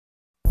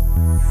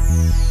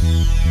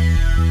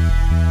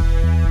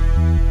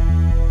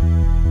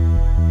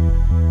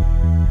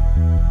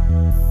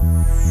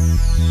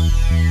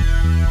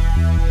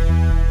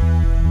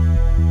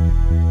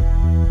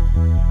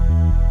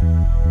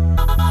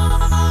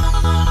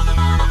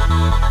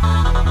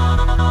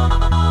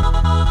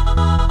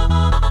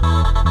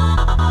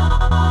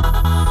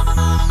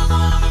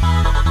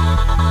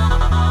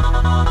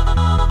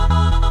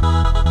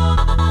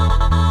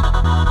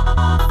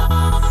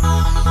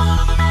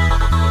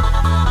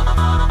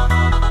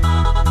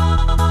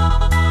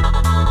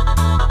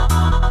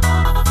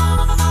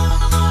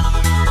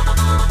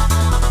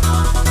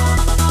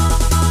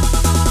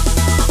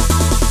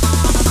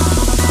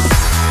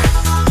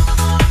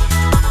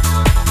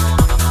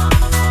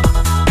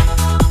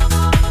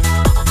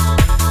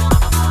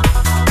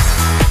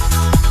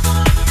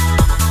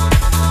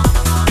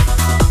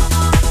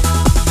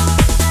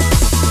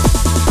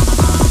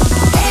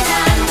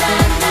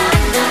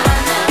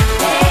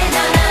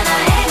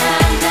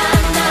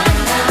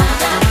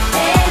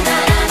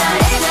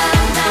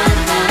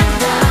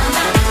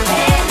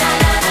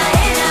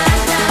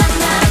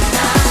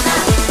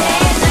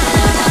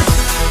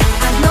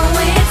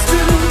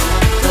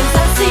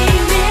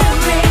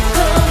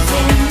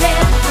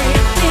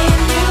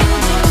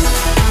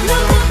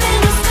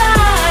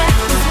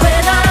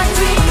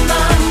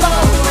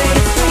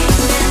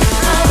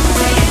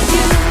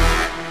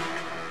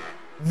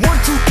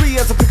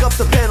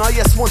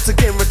yes, once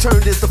again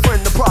returned is the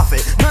friend, the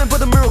prophet. None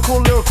but a miracle,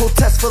 lyrical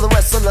test for the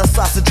rest, unless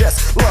I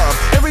suggest love.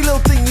 Every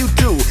little thing you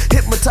do,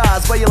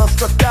 hypnotized by your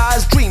love-struck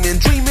eyes. Dreaming,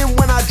 dreaming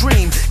when I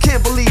dream.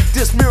 Can't believe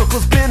this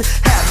miracle's been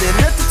happening.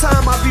 At the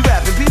time I be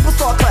rapping, people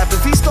start clapping,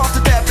 feet start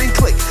to dab and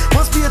click.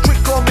 Must be a trick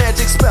or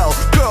magic spell.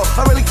 Girl,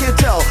 I really can't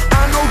tell.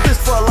 I know this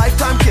for a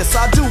lifetime kiss.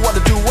 I do what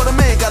I do, what a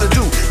man gotta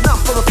do. Not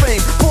for the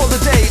fame, for the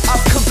day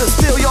I've come to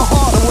steal your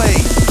heart away.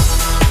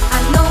 I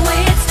know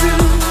it's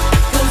true,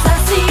 'cause I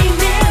see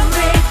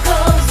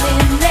miracles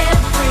in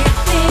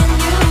everything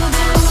you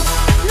do.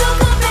 Look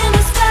up in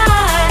the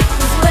sky,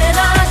 'cause when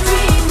I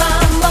dream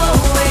I'm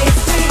always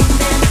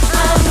dreaming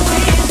I'm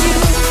with you.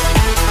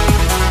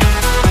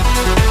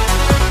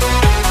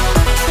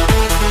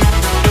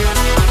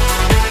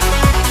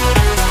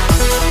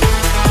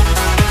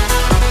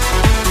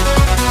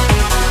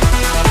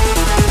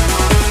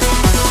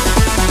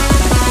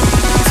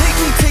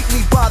 Take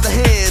me by the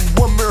hand.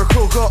 One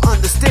miracle, girl,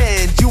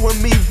 understand. You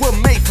and me were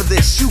made for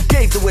this. You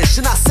gave the wish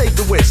and I saved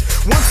the wish.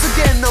 Once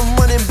again I'm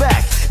running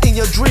back in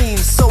your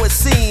dreams, so it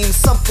seems.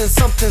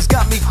 Something's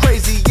got me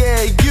crazy.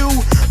 Yeah, you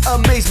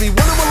amaze me.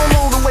 When I'm all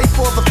alone and wait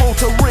for the phone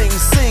to ring,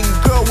 sing,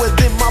 girl,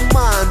 within my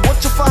mind.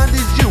 What you find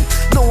is you,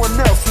 no one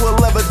else will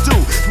ever do.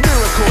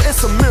 Miracle,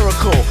 it's a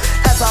miracle.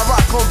 As I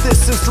rock on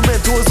this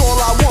instrumental is all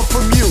I want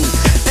from you,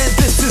 and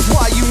this is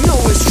why you know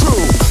it's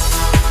true.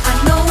 I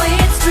know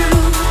it's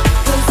true,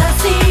 'cause I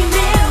see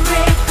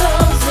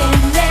miracles in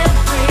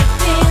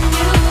everything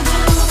you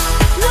do.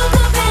 Look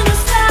up in the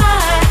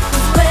sky,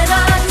 'cause when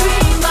I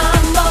dream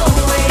I'm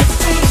always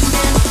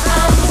dreaming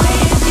I'm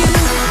with you.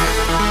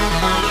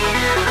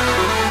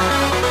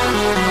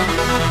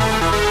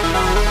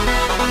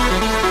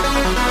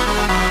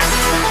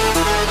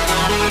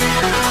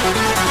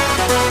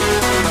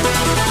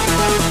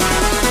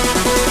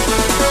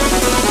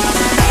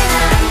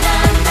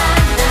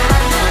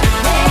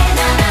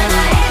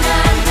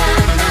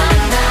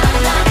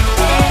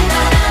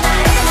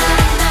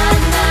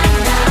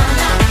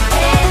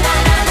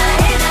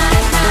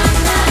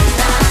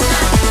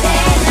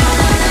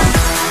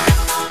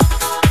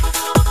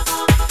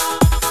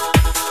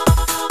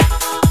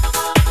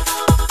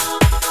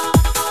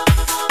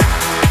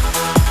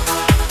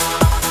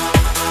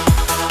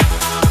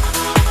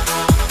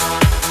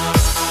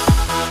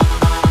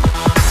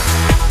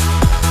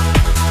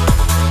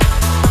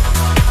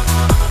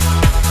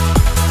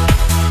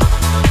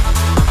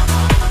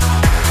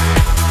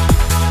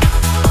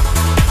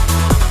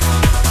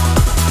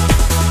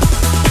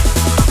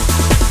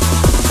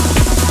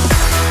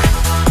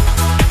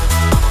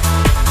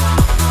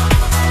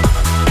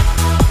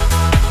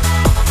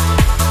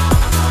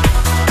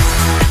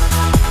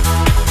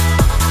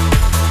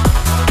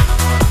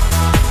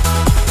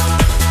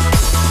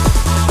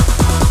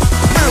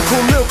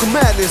 Lyrical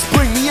madness,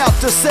 bring me out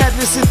the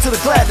sadness into the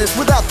gladness.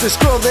 Without this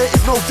girl there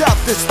is no doubt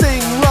this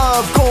thing,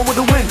 love, going with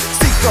the wind.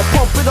 Seeker,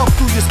 pump it up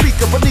through your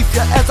speaker beneath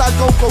you as I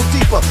go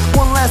deeper.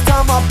 One last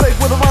time I beg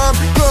with a rhyme,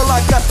 girl,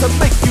 I got to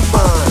make you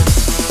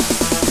mine.